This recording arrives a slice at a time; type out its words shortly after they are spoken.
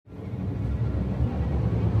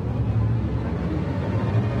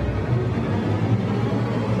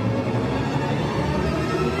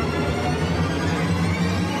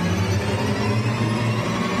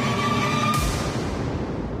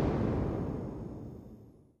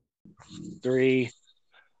three.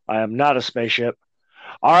 I am not a spaceship.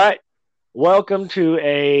 All right. Welcome to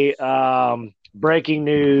a breaking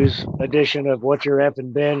news edition of What's Your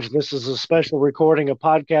F'n Binge. This is a special recording, a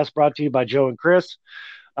podcast brought to you by Joe and Chris.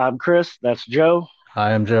 I'm Chris. That's Joe.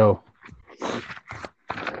 I am Joe.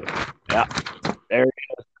 Yeah, there.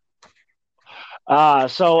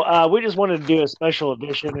 So we just wanted to do a special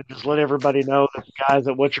edition and just let everybody know that the guys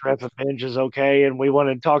at What's Your F'n Binge is okay, and we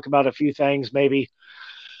wanted to talk about a few things maybe.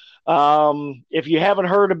 If you haven't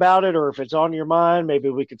heard about it or if it's on your mind, maybe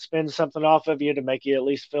we could spin something off of you to make you at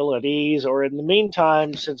least feel at ease. Or in the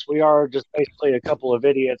meantime, since we are just basically a couple of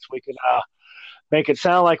idiots, we can make it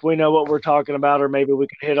sound like we know what we're talking about, or maybe we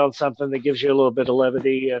can hit on something that gives you a little bit of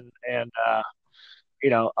levity and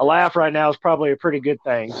a laugh right now is probably a pretty good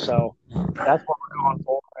thing. So that's what we're going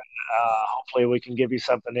for. Hopefully, we can give you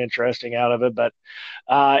something interesting out of it. But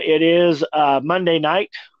it is Monday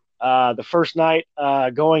night, the first night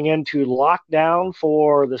going into lockdown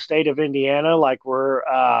for the state of Indiana. Like we're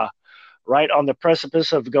right on the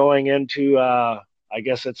precipice of going into, I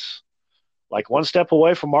guess it's like one step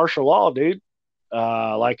away from martial law, dude.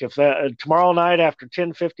 Like if tomorrow night after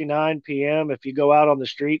 10:59 p.m., if you go out on the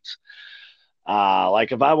streets,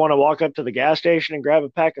 like if I want to walk up to the gas station and grab a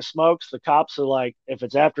pack of smokes, the cops are like, if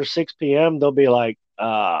it's after 6 p.m., they'll be like,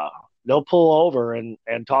 they'll pull over and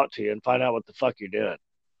talk to you and find out what the fuck you're doing.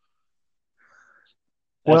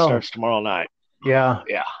 That Well, starts tomorrow night. yeah.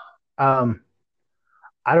 Yeah. Um,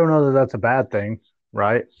 I don't know that that's a bad thing,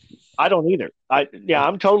 right? I don't either.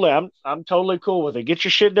 I'm totally cool with it. Get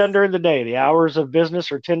your shit done during the day. The hours of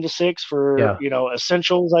business are 10 to 6 for, Yeah,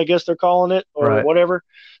 essentials, I guess they're calling it, or right. whatever.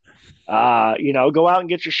 Go out and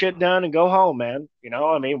get your shit done and go home, man.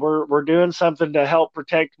 I mean, we're doing something to help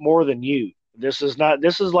protect more than you. This is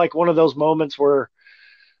like one of those moments where,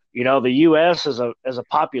 the US as a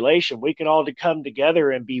population, we can all come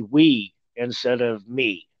together and be we instead of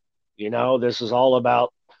me. This is all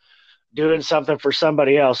about doing something for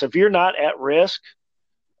somebody else. If you're not at risk,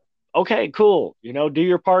 okay, cool. Do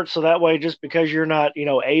your part so that way just because you're not,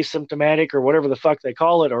 asymptomatic or whatever the fuck they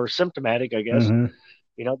call it, or symptomatic, I guess,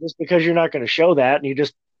 Mm-hmm. just because you're not going to show that and you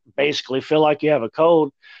just basically feel like you have a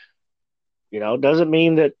cold, doesn't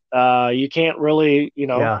mean that you can't really,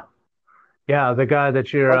 Yeah, yeah. fuck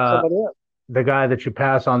somebody up. The guy that you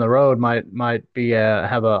pass on the road might be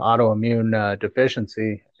have a autoimmune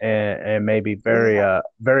deficiency and may be Yeah.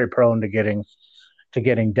 very prone to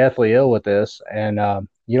getting deathly ill with this, and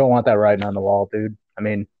you don't want that writing on the wall, dude. I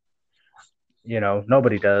mean,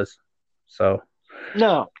 nobody does. So,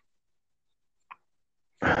 No.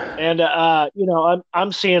 And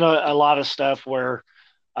I'm seeing a lot of stuff where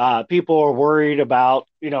people are worried about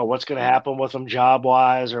what's going to happen with them job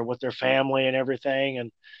wise or with their family and everything.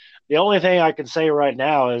 And the only thing I can say right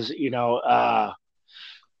now is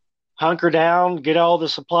hunker down, get all the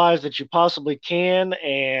supplies that you possibly can,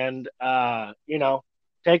 and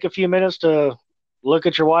take a few minutes to look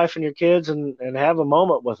at your wife and your kids and have a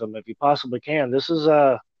moment with them if you possibly can. This is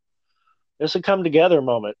a come together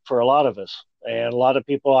moment for a lot of us, and a lot of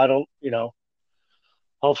people. I don't,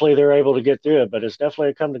 hopefully they're able to get through it, but it's definitely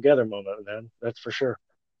a come together moment, man. That's for sure.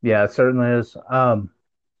 yeah, it certainly is.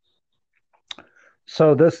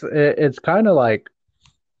 So it's kind of like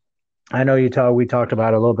I know we talked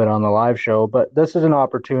about it a little bit on the live show, but this is an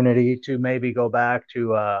opportunity to maybe go back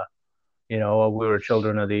to we were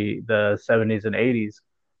children of the 70s and 80s.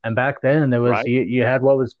 And back then there was Right. you had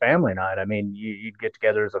what was family night. I mean, you'd get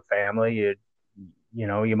together as a family,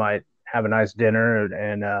 you might have a nice dinner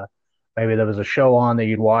and maybe there was a show on that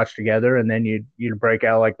you'd watch together and then you'd break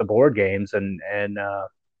out like the board games and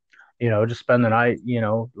just spend the night,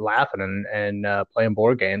 laughing and playing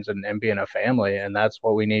board games and being a family. And that's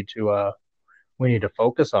what we need to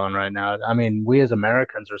focus on right now. I mean, we as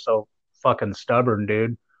Americans are so fucking stubborn,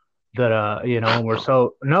 dude, that we're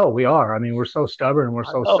so no, we are. I mean, we're so stubborn and we're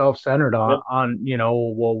I so know. self-centered Yep. on,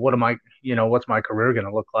 well, what am I, what's my career going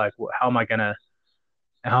to look like? How am I going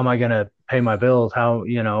to pay my bills? How,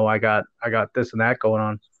 I got this and that going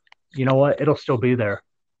on. You know what? It'll still be there.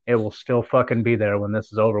 It will still fucking be there when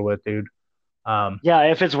this is over with, dude. Um, Yeah,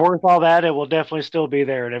 if it's worth all that, it will definitely still be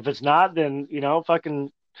there. And if it's not, then fucking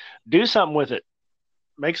do something with it.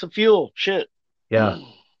 Make some fuel. Shit. Yeah,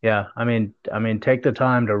 yeah. I mean, take the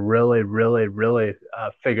time to really, really, really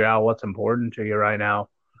figure out what's important to you right now.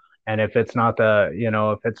 And if it's not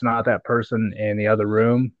if it's not that person in the other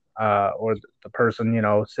room, or the person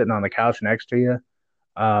sitting on the couch next to you,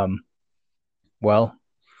 um, well,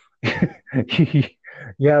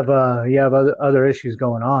 you have other issues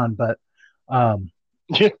going on. But um,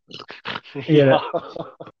 you know,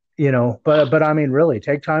 Yeah. but I mean, really,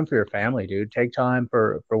 take time for your family, dude. Take time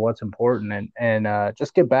for what's important, and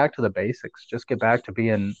just get back to the basics. Just get back to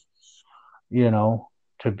being, you know,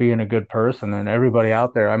 to being a good person. And everybody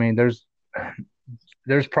out there, I mean, there's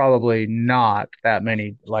probably not that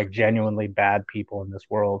many like genuinely bad people in this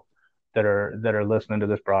world that are listening to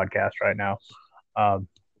this broadcast right now. Um,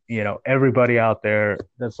 everybody out there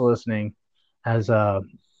that's listening has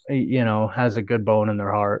has a good bone in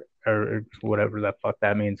their heart, or whatever that fuck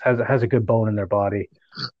that means. Has a good bone in their body,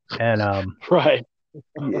 and Right.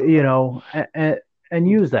 you know, and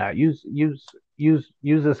use that. Use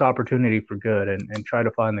this opportunity for good, and try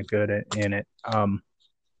to find the good in it.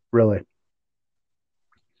 Really.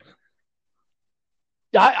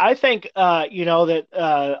 I think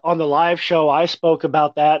that on the live show I spoke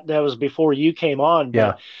about that. That was before you came on,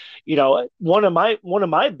 but Yeah. one of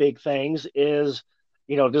my big things is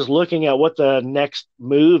just looking at what the next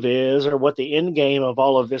move is or what the end game of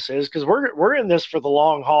all of this is, because we're in this for the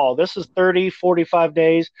long haul. This is 30, 45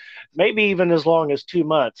 days, maybe even as long as 2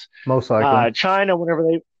 months. Most likely. China,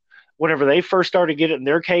 whenever they first started getting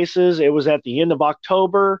their cases, it was at the end of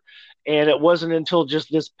October. And it wasn't until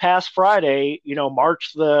just this past Friday,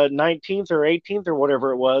 March the 19th or 18th or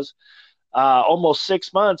whatever it was, almost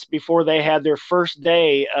 6 months before they had their first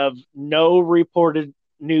day of no reported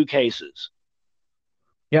new cases.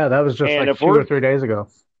 Yeah, that was just And like if 2 or 3 days ago.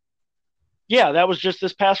 yeah, that was just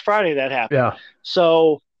this past Friday that happened. Yeah.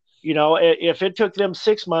 So, if it took them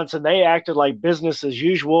 6 months and they acted like business as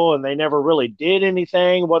usual and they never really did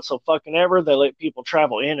anything whatsoever, fucking ever, they let people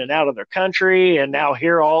travel in and out of their country, and now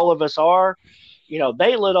here all of us are,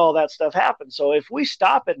 they let all that stuff happen. So if we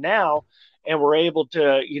stop it now and we're able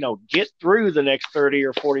to, get through the next 30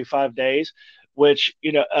 or 45 days, which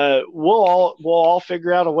we'll all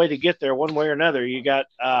figure out a way to get there one way or another. You got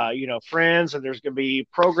friends, and there's going to be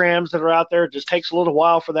programs that are out there. It just takes a little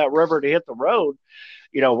while for that rubber to hit the road.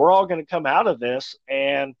 We're all going to come out of this,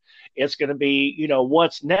 and it's going to be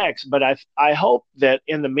what's next. But I hope that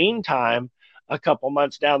in the meantime, a couple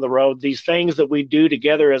months down the road, these things that we do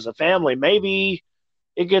together as a family,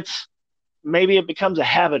 it gets maybe it becomes a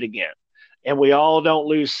habit again, and we all don't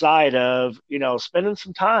lose sight of spending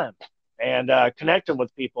some time and connecting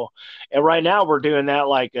with people. And right now we're doing that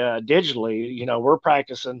like digitally. We're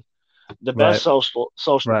practicing the best Right.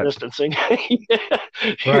 social Right. distancing. Right.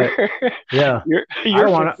 you're, Yeah. you're I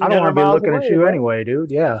don't want 1,500 to be miles looking at away, you right? anyway,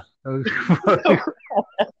 dude. Yeah.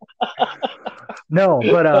 No,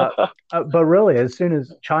 but really, as soon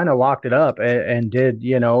as China locked it up and did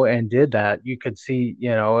that, you could see,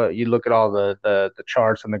 you look at all the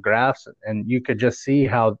charts and the graphs, and you could just see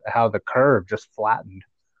how the curve just flattened.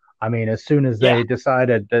 I mean, as soon as Yeah, they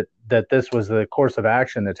decided that this was the course of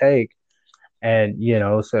action to take, and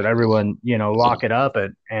said everyone, lock it up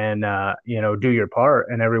and do your part,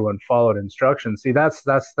 and everyone followed instructions. See, that's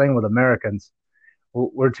the thing with Americans.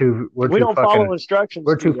 We're too we're we too don't fucking follow instructions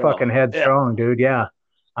we're too too well. fucking Yeah. headstrong, dude. Yeah,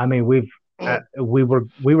 I mean, we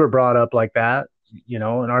were brought up like that, in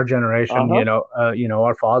our Uh generation. huh.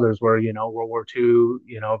 Our fathers were, World War II,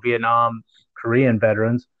 Vietnam, Korean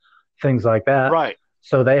veterans, things like that. Right.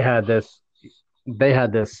 So they had this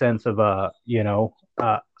sense of uh,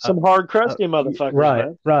 uh, Some hard, crusty motherfuckers, right,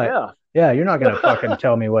 man. right. Yeah. Yeah, you're not gonna fucking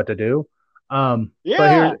tell me what to do. But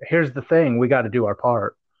Yeah. here's the thing: we got to do our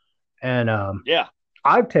part, and Yeah.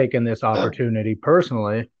 I've taken this opportunity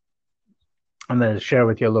personally. I'm going to share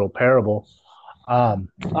with you a little parable. Um,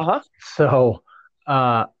 Uh huh. so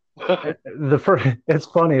uh, the first, it's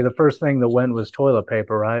funny. The first thing that went was toilet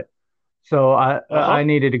paper, right? So I Uh huh. I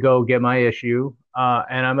needed to go get my issue,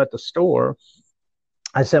 and I'm at the store.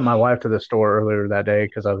 I sent my wife to the store earlier that day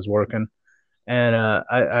because I was working,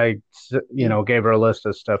 and gave her a list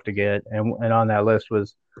of stuff to get, and on that list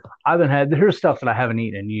was there's stuff that I haven't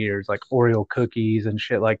eaten in years, like Oreo cookies and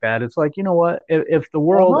shit like that. It's like, you know what, if the Uh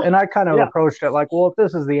world, huh. and I kind of Yeah. approached it like, well, if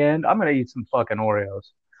this is the end, I'm gonna eat some fucking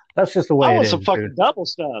Oreos. That's just the I way it want some is, dude. fucking double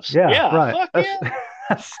stuffs. Yeah, Yeah. right. Fuck That's yeah.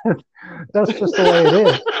 that's that's just the way it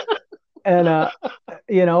is. And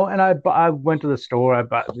and I went to the store. I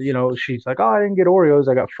bought, she's like, oh, I didn't get Oreos.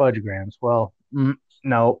 I got fudge grams. Well,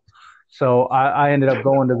 no. So I ended up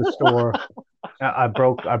going to the store. I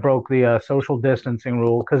broke the social distancing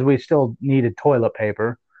rule because we still needed toilet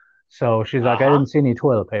paper. So she's Uh like, I huh. didn't see any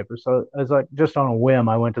toilet paper. So I was like, just on a whim,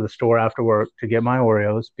 I went to the store after work to get my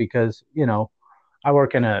Oreos because I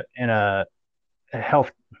work in a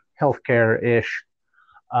health healthcare ish.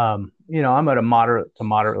 I'm at a moderate to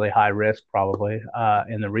moderately high risk probably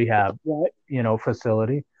in the rehab Right.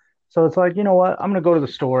 facility. So it's like, you know what? I'm going to go to the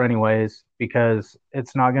store anyways because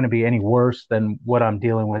it's not going to be any worse than what I'm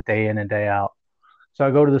dealing with day in and day out. So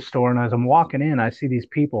I go to the store, and as I'm walking in, I see these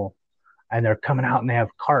people, and they're coming out, and they have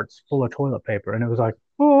carts full of toilet paper, and it was like,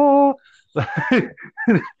 oh,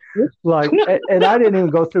 like, and I didn't even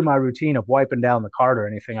go through my routine of wiping down the cart or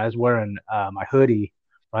anything. I was wearing my hoodie,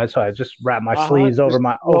 right? So I just wrapped my sleeves over Just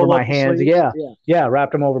my roll up the hands. sleeves. Yeah, Yeah. yeah,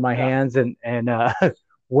 wrapped them over my Yeah. hands, and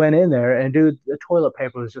went in there. And dude, the toilet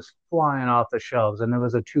paper was just flying off the shelves, and there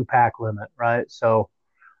was a 2 pack limit, right? So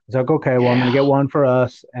I was like, okay, well, I'm gonna Yeah. get one for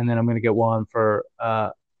us, and then I'm gonna get one for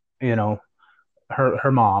you know,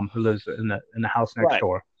 her mom who lives in the house next Right.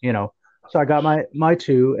 door, you know. So I got my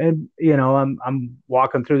two, and you know, I'm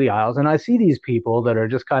walking through the aisles, and I see these people that are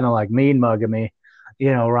just kind of like mean mugging me,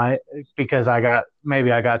 you know, right? Because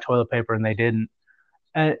maybe I got toilet paper and they didn't,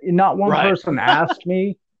 and not one Right. person asked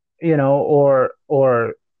me, you know,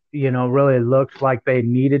 or you know, really looked like they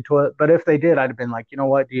needed toilet. But if they did, I'd have been like, you know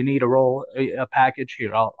what? Do you need a roll, a package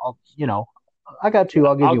here? I'll, you know, I got two. Yeah.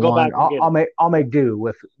 I'll give I'll you go one. back and get it. I'll Yeah. make do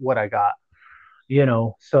with what I got, you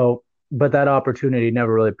know. So, but that opportunity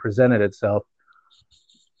never really presented itself.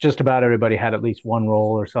 Just about everybody had at least one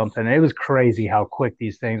roll or something. It was crazy how quick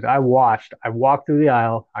these things. I walked through the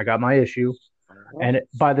aisle, I got my issue, Uh-huh. and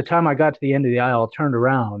by the time I got to the end of the aisle, I turned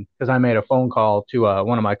around because I made a phone call to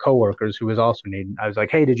one of my coworkers who was also needing. I was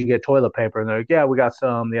like, "Hey, did you get toilet paper?" And they're like, "Yeah, we got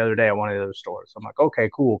some the other day at one of the other stores." I'm like, "Okay,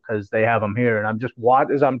 cool," because they have them here. And I'm just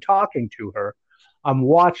as I'm talking to her, I'm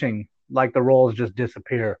watching like the rolls just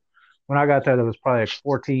disappear. When I got there was probably like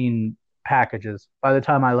 14 packages. By the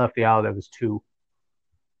time I left the aisle, there was two.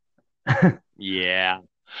 Yeah.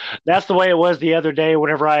 That's the way it was the other day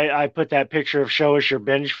whenever I put that picture of show us your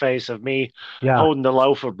binge face of me Yeah, holding the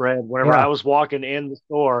loaf of bread. Whenever I yeah, was walking in the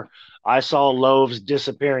store, I saw loaves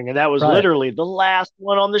disappearing, and that was right. literally the last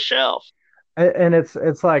one on the shelf. And it's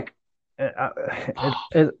like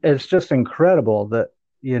it's just incredible that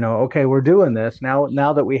okay, we're doing this now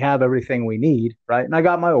that we have everything we need, right? And I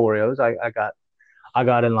got my Oreos. I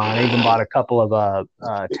got in line. I even bought a couple of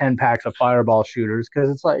 10 packs of Fireball shooters because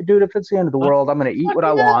it's like, dude, if it's the end of the world, I'm gonna eat Fuck what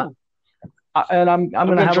I want, yeah. and I'm I'm gonna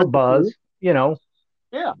gonna have a drink a buzz, few. you know.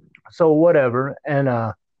 Yeah. So whatever. And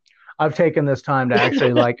I've taken this time to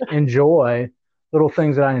actually like enjoy little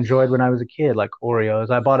things that I enjoyed when I was a kid, like Oreos.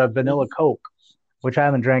 I bought a vanilla Coke, which I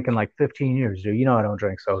haven't drank in like 15 years, dude. You know I don't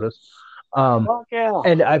drink sodas. Um, Fuck yeah.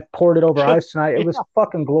 and I poured it over ice tonight. It was Yeah.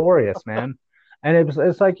 fucking glorious, man. And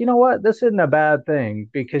it's like, you know what? This isn't a bad thing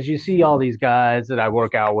because you see all these guys that I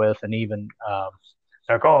work out with, and even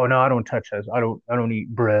like, oh no, I don't touch this. I don't eat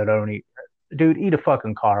bread. I don't eat. Dude, eat a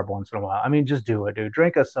fucking carb once in a while. I mean, just do it, dude.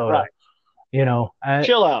 Drink a soda, Right. you know.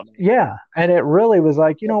 Chill out, man. Yeah, and it really was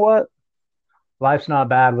like, you know what? Life's not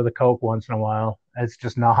bad with a Coke once in a while. It's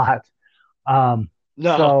just not. Um,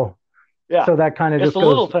 No. so Yeah. so that kind of It's just the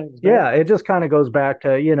little goes, things, man. yeah, it just kind of goes back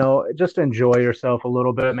to, just enjoy yourself a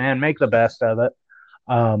little bit, man. Make the best of it.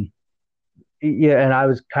 Um, yeah, and I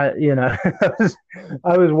was kind of,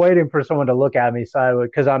 I was waiting for someone to look at me sideways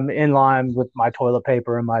because I'm in line with my toilet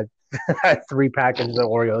paper and my 3 packages of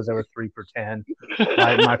Oreos that were 3 for 10.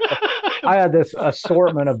 Right, I had this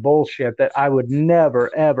assortment of bullshit that I would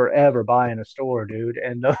never, ever, ever buy in a store, dude.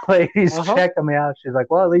 And the lady's Uh-huh. checking me out. She's like,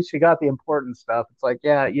 "Well, at least you got the important stuff." It's like,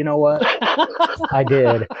 yeah, you know what? I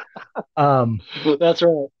did. Um, That's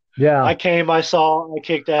right. yeah, I came, I saw, I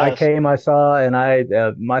kicked I ass. came, I saw, and I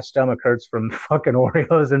my stomach hurts from fucking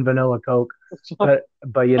Oreos and vanilla Coke. But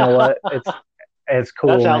you know what? It's That's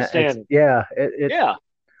cool, man. It's outstanding. yeah, it's Yeah.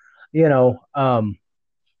 you know,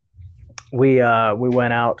 we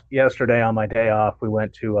went out yesterday on my day off. We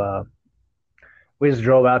just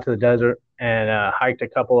drove out to the desert and hiked a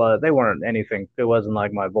couple of. They weren't anything. It wasn't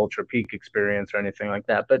like my Vulture Peak experience or anything like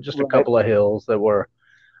that, but just a Right. couple of hills that were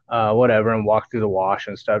whatever, and walked through the wash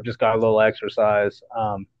and stuff. Just got a little exercise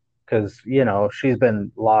because she's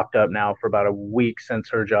been locked up now for about a week since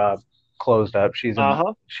her job closed up.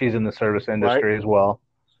 Uh-huh. She's in the service Right. industry as well,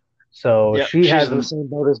 so Yep. she She's in the hasn't. same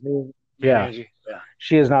boat as me and Yeah, Angie. Yeah.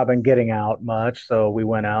 she has not been getting out much. So we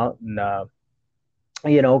went out and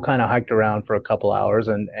kind of hiked around for a couple hours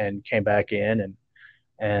and came back in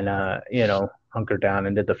and hunkered down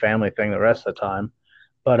and did the family thing the rest of the time.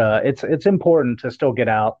 But it's important to still get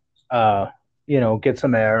out, uh, get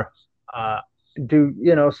some air, uh, do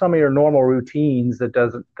some of your normal routines that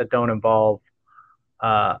don't involve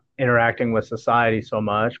interacting with society so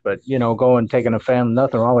much. But go and taking a family,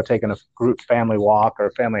 nothing wrong with taking a group family walk or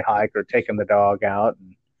a family hike or taking the dog out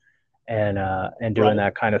and doing Right.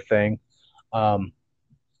 that kind of thing. Um,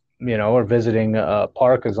 or visiting a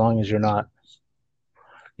park as long as you're not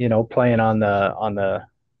playing on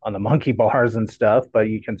the monkey bars and stuff, but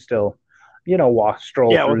you can still,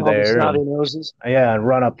 stroll Yeah, with through all the there snotty and noses. yeah, and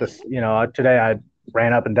run up this. Today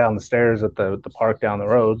ran up and down the stairs at the park down the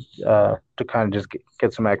road to kind of just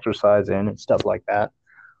get some exercise in and stuff like that.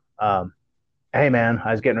 Um, hey man,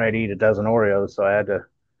 I was getting ready to eat a dozen Oreos, so I had to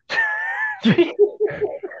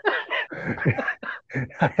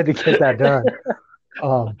I had to get that done.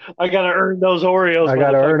 I gotta earn those Oreos, I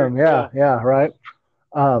got to earn motherfucker. them. Yeah. Yeah, yeah, right.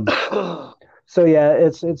 Um, so yeah,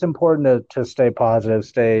 it's important to stay positive,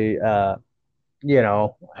 stay and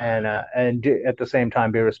at the same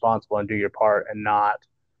time be responsible and do your part and not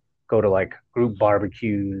go to like group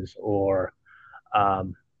barbecues or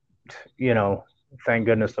um, you know, thank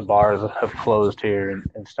goodness the bars have closed here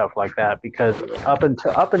and stuff like that because up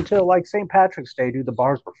until like St. Patrick's Day, dude, the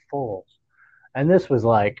bars were full, and this was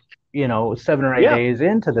like 7 or 8 Yeah. days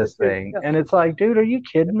into this thing, Yeah. and it's like, dude, are you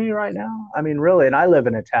kidding me right now? I mean, really? And I live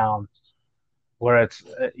in a town where it's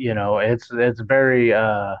very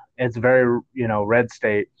red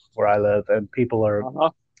state where I live, and people are Uh-huh.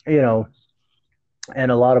 you know,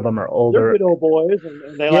 and a lot of them are They're older. good old boys,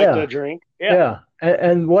 and they like Yeah, to drink. Yeah. yeah.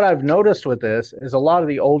 And what I've noticed with this is a lot of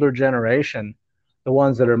the older generation, the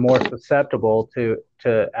ones that are more susceptible to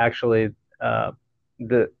actually uh,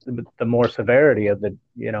 the more severity of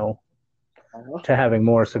Uh-huh. to having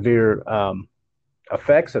more severe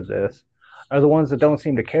effects of this, are the ones that don't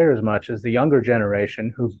seem to care as much as the younger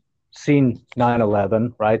generation who've seen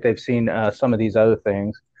 9/11, right? They've seen some of these other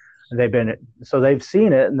things. They've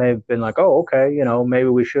seen it and they've been like, oh, okay, maybe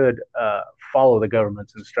we should follow the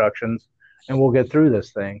government's instructions and we'll get through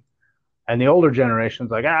this thing. And the older generation's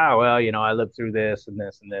like, well, I lived through this and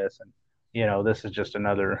this and this, and this is just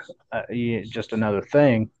another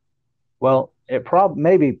thing. Well, it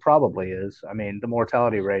probably is. I mean, the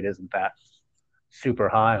mortality rate isn't that super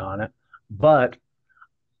high on it, but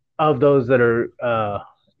of those that are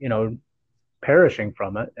perishing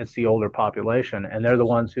from it, it's the older population, and they're the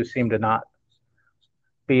ones who seem to not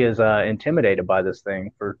be as intimidated by this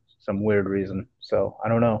thing for some weird reason. So I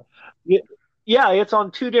don't know. Yeah, yeah, it's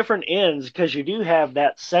on two different ends because you do have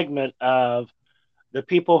that segment of the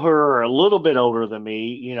people who are a little bit older than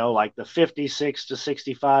me, like the 56 to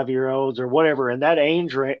 65-year-olds or whatever in that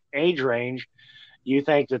age range, you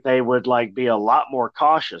think that they would like be a lot more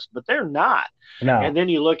cautious, but they're not. And No, then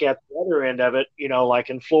you look at the other end of it, like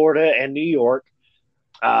in Florida and New York,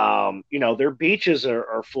 their beaches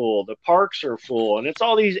are full, the parks are full, and it's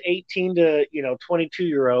all these 18 to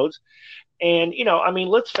 22-year olds. And I mean,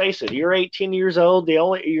 let's face it, you're 18 years old,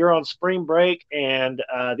 you're on spring break, and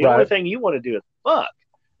the only right? thing you want to do is fuck,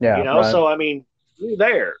 Yeah, right, So I mean, you're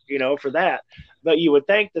there, for that. But you would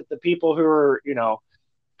think that the people who are,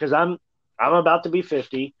 because I'm about to be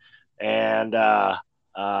 50, and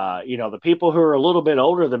the people who are a little bit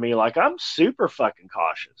older than me, like I'm super fucking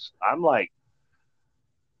cautious. I'm like,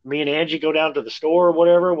 me and Angie go down to the store or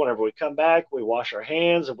whatever. Whenever we come back, we wash our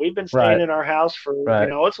hands, and we've been staying right, in our house for right,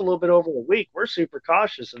 it's a little bit over a week. We're super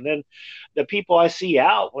cautious, and then the people I see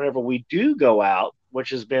out whenever we do go out, which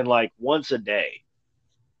has been like once a day,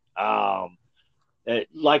 um,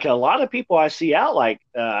 like a lot of people I see out, like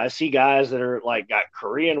I see guys that are like got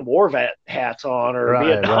Korean War vet hats on or right, right,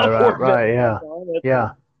 Vietnam right, War vet right. hats Yeah, on. It's like, yeah,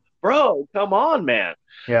 bro, come on, man.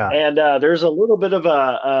 yeah. And there's a little bit of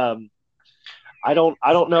a I don't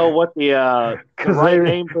know what the Because right they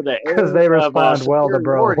name for the because air they of respond well to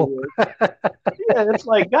superiority bro. is. Yeah, it's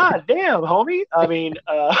like, God damn, homie. I mean,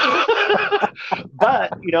 but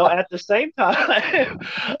at the same time,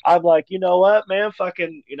 I'm like, you know what, man,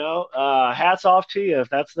 fucking, hats off to you if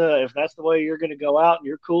that's the way you're gonna go out and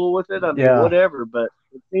you're cool with it. I mean, Yeah. whatever. But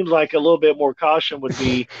it seems like a little bit more caution would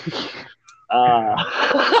be, uh,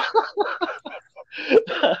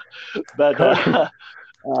 but uh,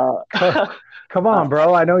 Come on,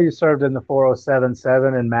 bro. I know you served in the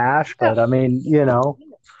 4077 and MASH, yeah, but I mean, yeah,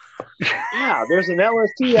 there's an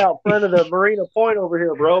LST out front of the Marina Point over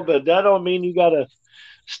here, bro. But that don't mean you got to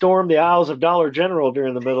storm the aisles of Dollar General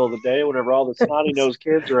during the middle of the day whenever all the snotty nosed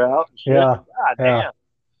kids are out and shit. yeah, God yeah. damn,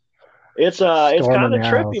 it's Storming kind the of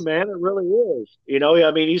trippy, aisles. man. It really is.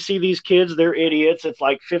 I mean, you see these kids, they're idiots. It's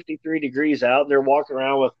like 53 degrees out, and they're walking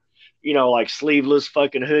around with, like sleeveless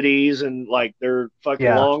fucking hoodies and like their fucking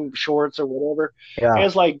Yeah, long shorts or whatever. And yeah,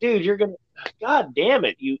 it's like, dude, you're gonna, God damn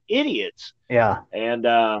it, you idiots. yeah. And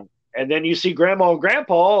and then you see grandma and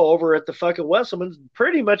grandpa over at the fucking Wesselman's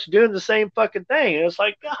pretty much doing the same fucking thing. And it's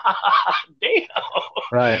like, God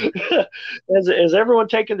Right. damn. Is everyone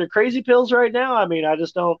taking their crazy pills right now? I mean, I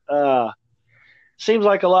just don't seems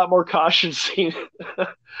like a lot more caution seen.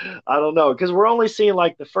 I don't know, because we're only seeing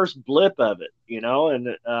like the first blip of it, and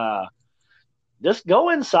just go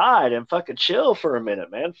inside and fucking chill for a minute,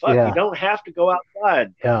 man. Fuck, you Yeah, don't have to go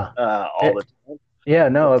outside yeah. all It, the time. Yeah,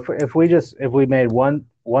 no, if we made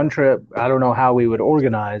one trip, I don't know how we would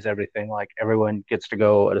organize everything. Like everyone gets to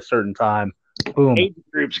go at a certain time. Boom. Age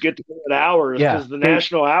groups get to go at hours Yeah. because the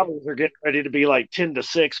national hours are getting ready to be like 10 to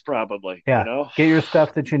 6, probably. Yeah. Get your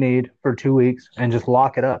stuff that you need for 2 weeks and just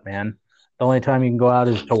lock it up, man. The only time you can go out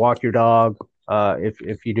is to walk your dog.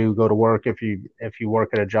 If you do go to work, if you work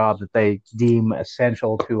at a job that they deem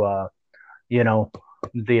essential to you know,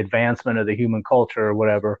 the advancement of the human culture or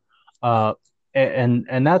whatever. Uh,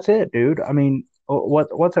 and that's it, dude. I mean,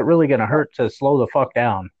 what's it really gonna hurt to slow the fuck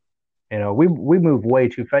down? You know, we move way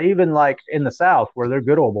too fast. Even like in the South where they're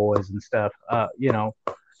good old boys and stuff. You know,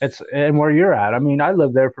 it's and where you're at. I mean, I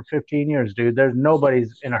lived there for 15 years, dude. There's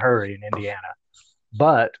nobody's in a hurry in Indiana,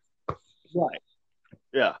 but Right.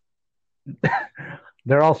 Yeah.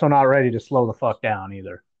 they're also not ready to slow the fuck down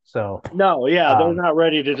either. So, No, yeah, they're um, not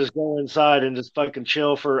ready to just go inside and just fucking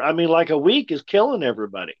chill for. I mean, like a week is killing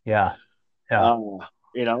everybody. yeah, yeah,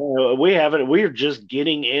 Uh, we haven't. We're just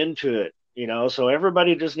getting into it. So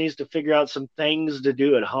everybody just needs to figure out some things to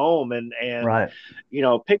do at home and right,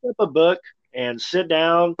 pick up a book and sit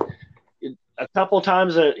down a couple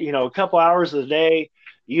times a couple hours a day.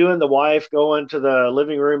 You and the wife go into the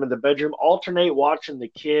living room and the bedroom, alternate watching the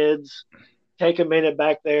kids. Take a minute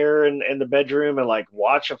back there in the bedroom and like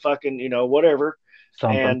watch a fucking whatever,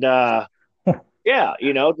 something. and yeah,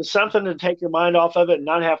 just something to take your mind off of it and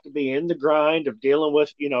not have to be in the grind of dealing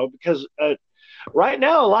with because right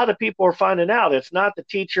now a lot of people are finding out it's not the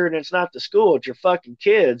teacher and it's not the school, it's your fucking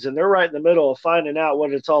kids, and they're right in the middle of finding out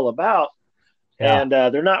what it's all about, Yeah, and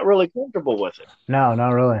they're not really comfortable with it. no, not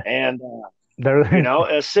really. And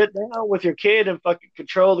They're sit down with your kid and fucking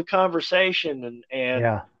control the conversation and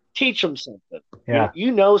yeah, teach them something. yeah,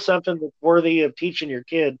 Something that's worthy of teaching your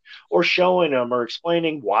kid or showing them or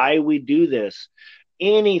explaining why we do this.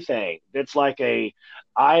 Anything that's like a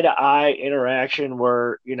eye to eye interaction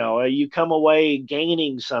where you come away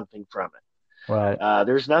gaining something from it. right,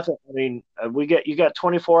 There's nothing. I mean, you got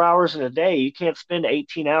 24 hours in a day. You can't spend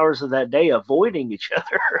 18 hours of that day avoiding each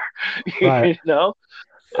other. right. you know,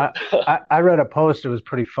 I, I read a post. It was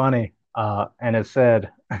pretty funny, and it said,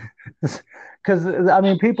 because I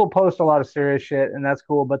mean, people post a lot of serious shit, and that's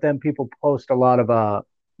cool. But then people post a lot of a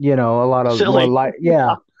lot of more silly. light,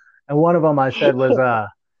 yeah. And one of them I said was,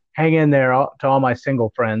 hang in there to all my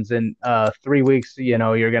single friends. In 3 weeks,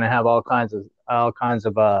 you're gonna have all kinds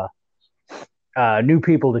of new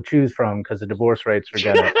people to choose from because the divorce rates are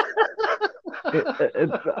gonna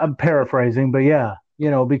I'm paraphrasing, but yeah,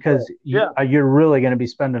 because Yeah, you're really going to be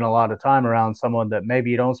spending a lot of time around someone that maybe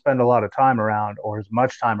you don't spend a lot of time around or as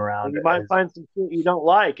much time and around you might as find some shit you don't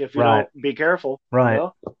like if you right, don't be careful. right.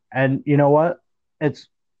 And you know what? It's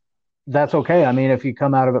that's okay. I mean, if you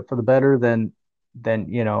come out of it for the better, then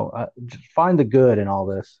just find the good in all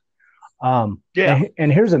this. Yeah.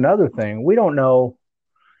 And here's another thing: we don't know.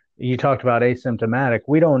 You talked about asymptomatic.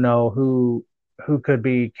 We don't know who could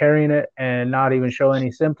be carrying it and not even show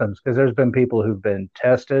any symptoms because there's been people who've been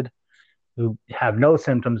tested who have no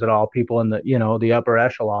symptoms at all, people in the upper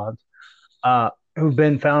echelons, who've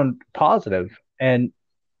been found positive. And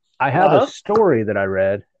I Uh have a huh. story that I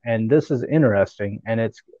read, and this is interesting, and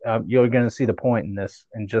it's you're going to see the point in this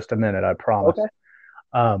in just a minute, I promise. Okay.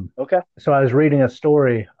 Um, Okay. so I was reading a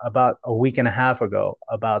story about a week and a half ago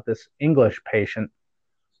about this English patient,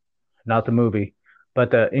 not the movie,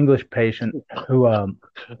 but the English patient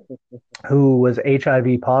who was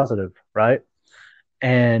HIV positive, right?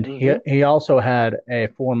 And he Mm-hmm. he also had a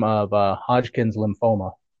form of Hodgkin's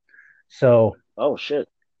lymphoma. So Oh shit.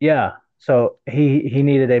 yeah, so he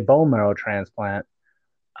needed a bone marrow transplant,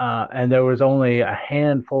 and there was only a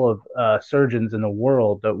handful of surgeons in the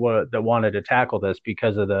world that wanted to tackle this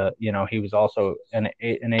because of he was also an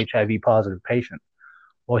HIV positive patient.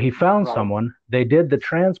 Well, he found Right. someone. They did the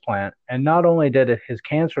transplant, and not only did his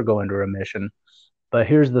cancer go into remission, but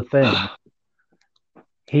here's the thing: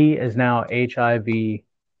 he is now HIV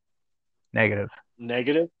negative.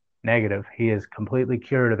 Negative. Negative. He is completely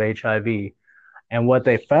cured of HIV. And what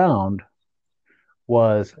they found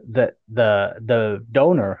was that the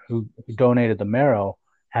donor who donated the marrow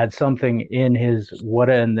had something in his what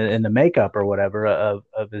in the makeup or whatever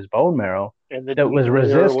of his bone marrow And the that was DNA or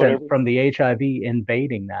resistant whatever. from the HIV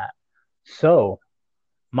invading that. So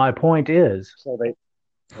my point So they.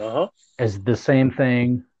 Uh huh. is the same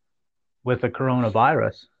thing with the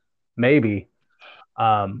coronavirus. Maybe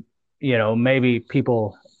um, maybe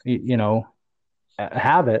people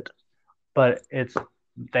have it, but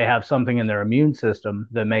they have something in their immune system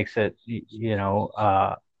that makes it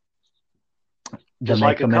that Just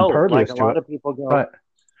like makes a them cold. Like impervious a to lot it. of people go. Right.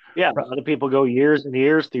 Yeah, a lot of people go years and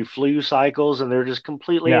years through flu cycles, and they're just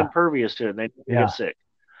completely Yeah, impervious to it, and they never get yeah. sick.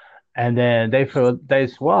 And then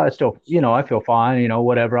well, I still, I feel fine,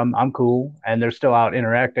 whatever, I'm cool, and they're still out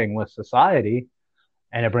interacting with society.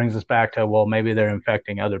 And it brings us back to, well, maybe they're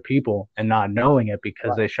infecting other people and not knowing it because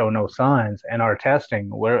Right. they show no signs. And our testing,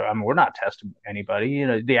 we're not testing anybody.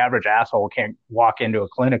 The average asshole can't walk into a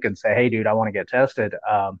clinic and say, hey, dude, I want to get tested.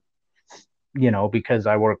 Because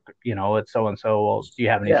I work, at so and so. Well, do you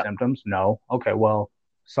have any Yeah. symptoms? No. Okay, well,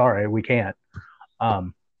 sorry, we can't.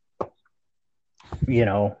 Um,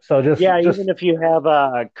 so Yeah, just even if you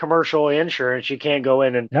have commercial insurance, you can't go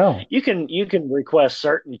in and no. you can request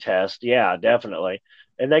certain tests. Yeah, definitely,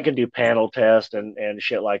 and they can do panel tests and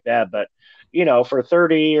shit like that. But for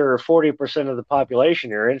 30 or 40% of the population,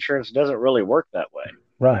 your insurance doesn't really work that way.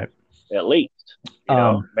 Right. At least,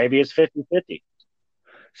 Um, maybe it's 50-50.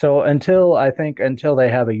 so I think until they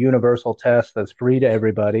have a universal test that's free to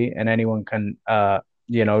everybody and anyone can,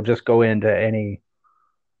 just go into any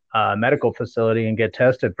medical facility and get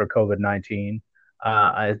tested for COVID-19.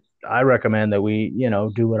 I recommend that we,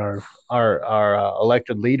 do what our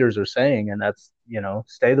elected leaders are saying, and that's,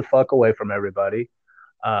 stay the fuck away from everybody.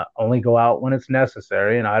 Only go out when it's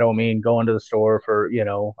necessary, and I don't mean going to the store for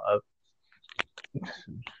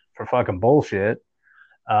fucking bullshit.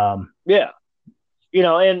 Um, Yeah,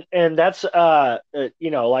 and that's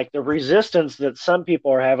like the resistance that some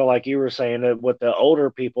people are having, like you were saying, with the older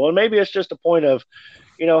people, and maybe it's just a point of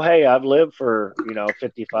hey, I've lived for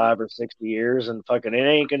 55 or 60 years, and fucking it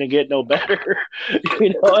ain't gonna get no better.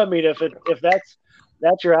 I mean, if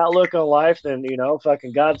that's your outlook on life, then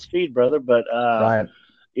fucking Godspeed, brother. But right.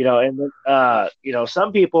 and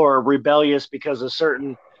some people are rebellious because a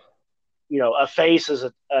certain a face is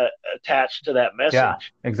attached to that Yeah,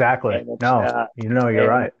 message, exactly. and it's No, you're and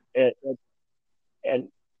right. and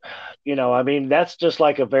I mean, that's just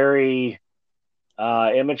like a very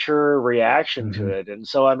immature reaction to Hmm. it. And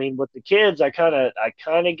so, I mean, with the kids, I kind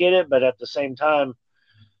of get it, but at the same time,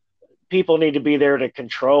 people need to be there to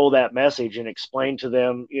control that message and explain to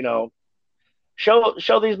them, show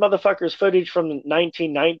these motherfuckers footage from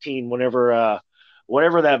 1919,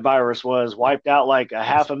 whenever that virus was wiped out like a The,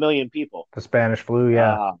 500,000 people. the Spanish flu.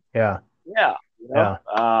 Yeah, Uh, yeah, yeah, yeah.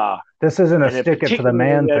 uh, This isn't a and it stick it to the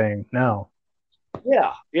man particularly, thing. No.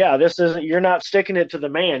 yeah, this isn't. You're not sticking it to the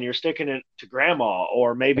man. You're sticking it to grandma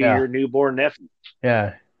or maybe Yeah, your newborn nephew.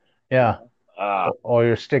 yeah, You yeah. know, uh, Or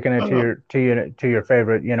you're sticking it to your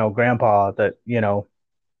favorite, grandpa that,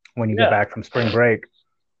 when you get yeah. back from spring break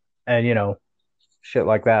and, shit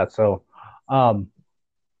like that. So, um,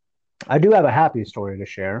 I do have a happy story to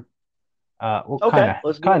share. Well, kind Okay, of,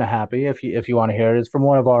 let's do kind it. of happy if you want to hear it. It's from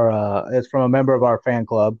one of our, it's from a member of our fan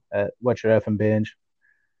club at What's Your F'n Binge?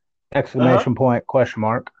 Uh Exclamation point, question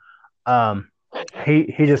mark. Um, he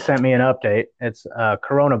just sent me an update. It's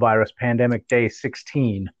coronavirus pandemic day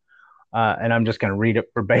 16. And I'm just going to read it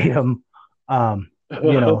verbatim. huh.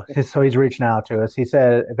 So he's reaching out to us. He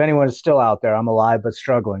said, if anyone is still out there, I'm alive but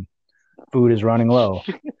struggling. Food is running low,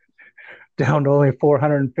 down to only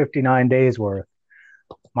 459 days worth.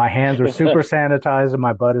 My hands are super sanitized and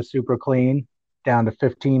my butt is super clean, down to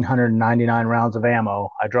 1,599 rounds of ammo.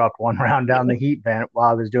 I dropped one round down the heat vent while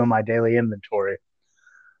I was doing my daily inventory.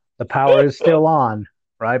 The power is still on,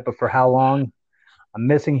 right? But for how long? I'm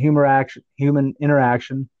missing human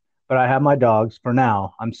interaction, but I have my dogs for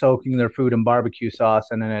now. I'm soaking their food in barbecue sauce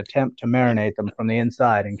in an attempt to marinate them from the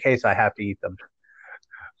inside in case I have to eat them.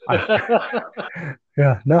 I,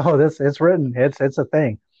 yeah, no, this it's written. It's a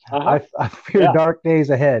thing. Uh-huh. I fear Yeah. dark days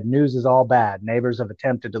ahead. News is all bad. Neighbors have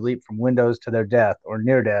attempted to leap from windows to their death or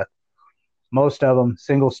near death. Most of them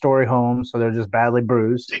single story homes, so they're just badly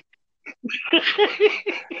bruised.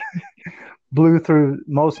 Blew through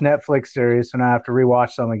most Netflix series, so now I have to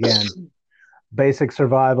rewatch them again. Basic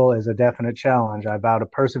survival is a definite challenge. I vow to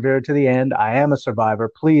persevere to the end. I am a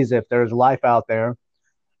survivor. Please, if there's life out there,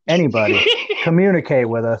 anybody, communicate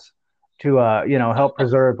with us to help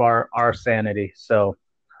preserve our sanity. So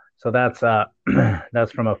that's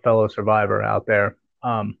that's from a fellow survivor out there.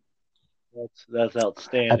 That's That's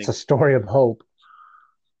outstanding. a story of hope.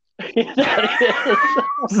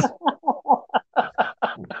 That is.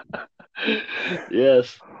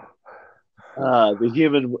 Yes.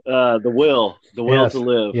 The will to Yes,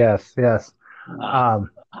 live. yes, yes. Ah.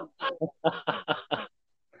 Um,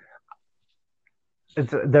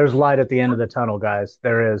 there's light at the end of the tunnel, guys.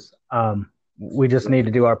 There is. We just need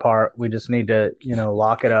to do our part. We just need to,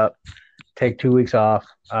 lock it up, take 2 weeks off,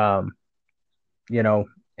 you know,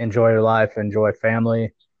 enjoy your life, enjoy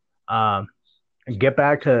family. Um, get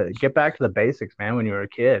back to the basics, man. When you were a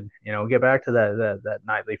kid, get back to that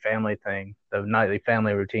nightly family thing, the nightly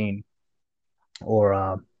family routine,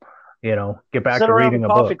 or get back Sit to around the reading a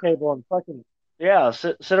coffee book, table and fucking yeah,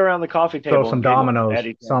 sit around the coffee throw table some and giggle dominoes, at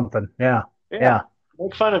each other. something. Yeah, Yeah, yeah,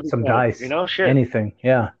 make fun of each some other. dice, Shit. anything.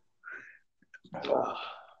 Yeah.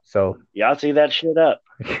 So Yahtzee that shit up.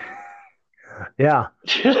 yeah,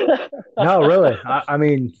 no, really. I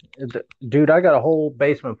mean, dude, I got a whole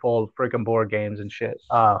basement full of freaking board games and shit.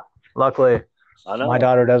 Luckily, I my know.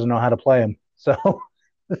 daughter doesn't know how to play them, so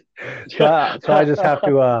so I just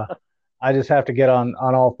have to get on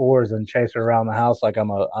all fours and chase her around the house like I'm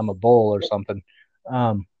a bull or something.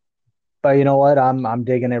 Um, but you know what? I'm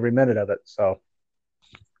digging every minute of it. So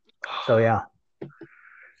yeah,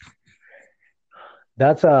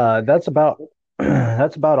 that's about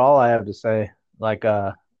that's about all I have to say. Like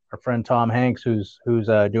our friend Tom Hanks, who's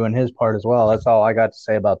doing his part as well. That's all I got to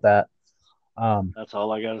say about that. Um, That's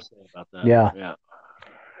all I got to say about that. yeah, Yeah.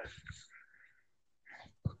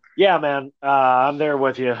 Yeah, man. I'm there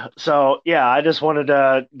with you. So, yeah, I just wanted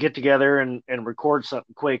to get together and record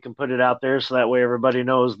something quick and put it out there so that way everybody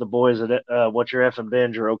knows the boys at What Your F'n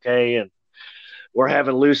Binge are okay. And we're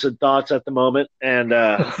having lucid thoughts at the moment. And,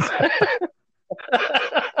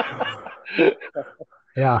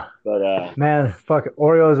 yeah, but, man, fuck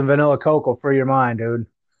Oreos and vanilla Coke will free your mind, dude.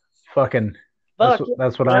 Fucking, that's fuck, yeah,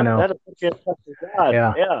 that's what I man. know. That'll put you in touch with God.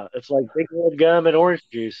 Yeah. Yeah. It's like big red gum and orange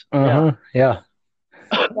juice. Yeah. Uh-huh. Yeah.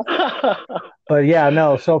 But yeah,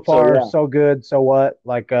 no, so So, far yeah. so good. So what?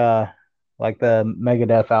 Like the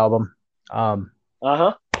Megadeth album. Um,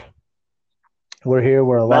 Uh huh. we're here,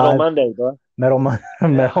 we're Metal alive. Monday, bro. Yeah.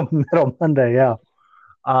 Metal Monday, yeah.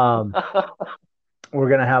 Um, we're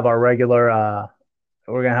gonna have our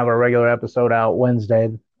regular episode out Wednesday,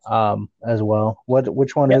 as well.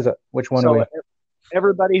 Which one Yep. is it? Which one are So we?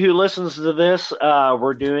 everybody who listens to this,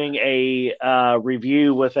 we're doing a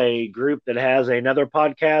review with a group that has another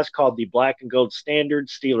podcast called the Black and Gold Standard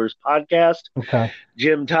Steelers Podcast. Okay.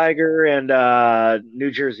 Jim Tiger and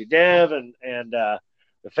New Jersey Dev and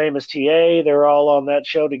the famous TA, they're all on that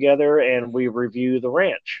show together, and we review the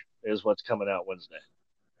Ranch is what's coming out Wednesday.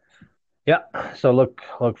 Yeah. So look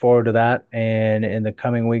forward to that. And in the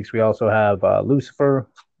coming weeks, we also have Lucifer,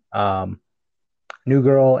 um, New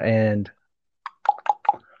Girl, and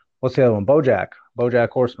what's the other one? BoJack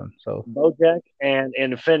Horseman. So BoJack and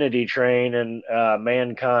Infinity Train and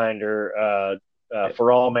Mankind or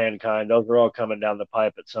For All Mankind. Those are all coming down the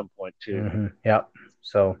pipe at some point too. yeah.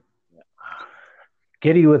 So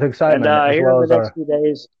giddy with And excitement as here in well the as next our few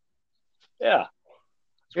days, yeah, as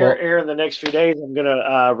well. here in the next few days, I'm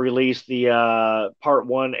gonna release the part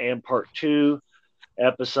one and part two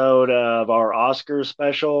episode of our Oscars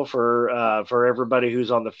special for everybody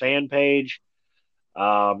who's on the fan page.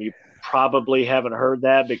 You probably haven't heard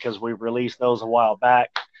that because we released those a while back.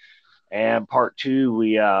 And part two,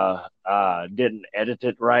 we didn't edit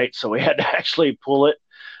it right, so we had to actually pull it.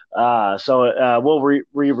 So we'll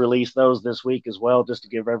re-release those this week as well, just to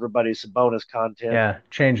give everybody some bonus content, Yeah,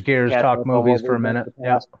 change gears, catch talk up on what movies for a we've done in minute. the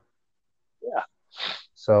Yeah. past. Yeah,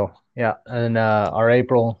 So yeah, and our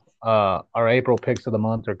April picks of the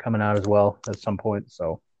month are coming out as well at some point.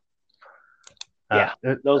 So uh,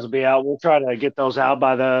 yeah, it, those will be out. We'll try to get those out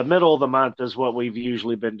by the middle of the month, is what we've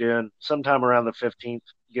usually been doing, sometime around the 15th,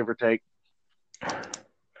 give or take.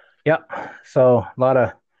 yeah, so a lot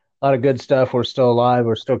of good stuff. We're still alive.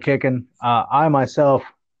 We're still kicking. I myself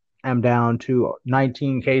am down to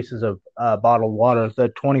 19 cases of bottled water, the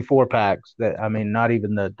 24 packs. That I mean, not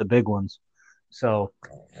even the big ones. So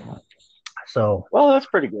so Well, that's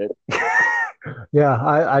pretty good. yeah,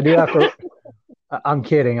 I do have to. I'm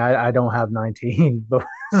kidding. I don't have 19, but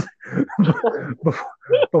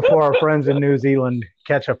before our friends in New Zealand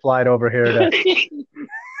catch a flight over here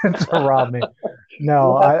to rob me.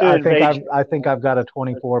 No, We'll have to invade I think I've got a you.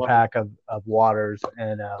 24 pack of waters,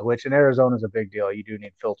 and which in Arizona is a big deal. You do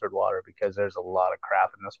need filtered water because there's a lot of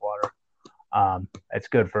crap in this water. It's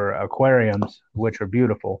good for aquariums, which are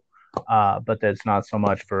beautiful, but that's not so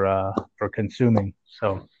much for consuming.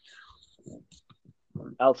 So,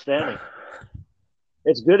 Outstanding.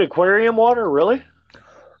 It's good aquarium water, really?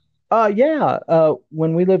 yeah.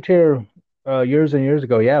 When we lived here years and years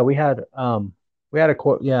ago, yeah, we had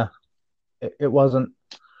yeah. It wasn't.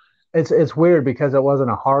 It's weird because it wasn't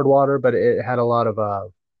a hard water, but it had a lot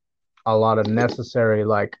of necessary,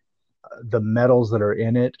 like the metals that are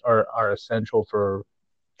in it are essential for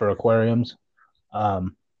aquariums.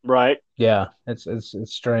 Um, Right. yeah, it's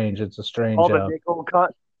strange. It's a strange. All the nickel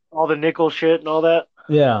cut, all the nickel shit and all that.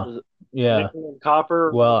 Yeah, Is it yeah. nickel and copper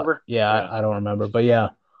or Well, whatever? yeah, Yeah. I don't remember, but yeah.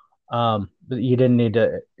 you didn't need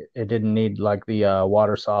to. It didn't need like the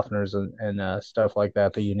water softeners and stuff like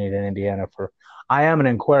that that you need in Indiana for. I am an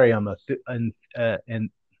aquarium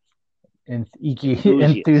Enthusiast.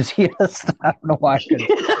 enthusiast. I don't know why I could.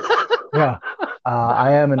 Yeah,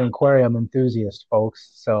 I am an aquarium enthusiast,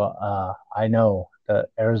 folks. So I know that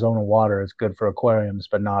Arizona water is good for aquariums,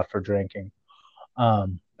 but not for drinking.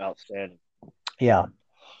 Um, Outstanding. yeah.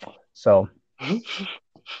 So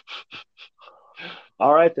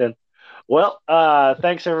All right then. Well,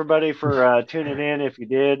 thanks everybody for tuning in. If you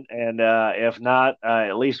did, and if not,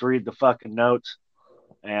 at least read the fucking notes.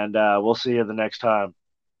 And we'll see you the next time.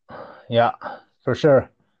 yeah, for sure.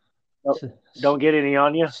 Don't, don't get any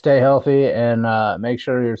on you. Stay healthy and make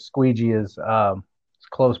sure your squeegee is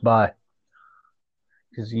close by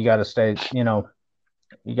because you got to stay.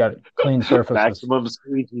 You got clean surfaces. Maximum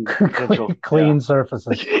squeegee potential. Clean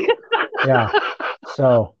surfaces. Yeah.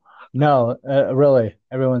 So no, really,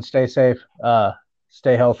 everyone stay safe,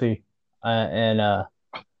 stay healthy, and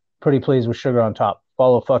pretty pleased with sugar on top.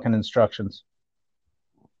 Follow fucking instructions.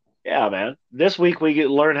 Yeah, man. This week we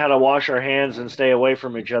learn how to wash our hands and stay away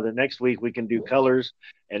from each other. Next week we can do colors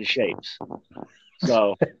and shapes.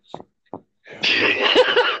 So,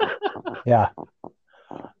 Yeah. All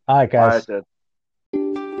right, all right guys. then.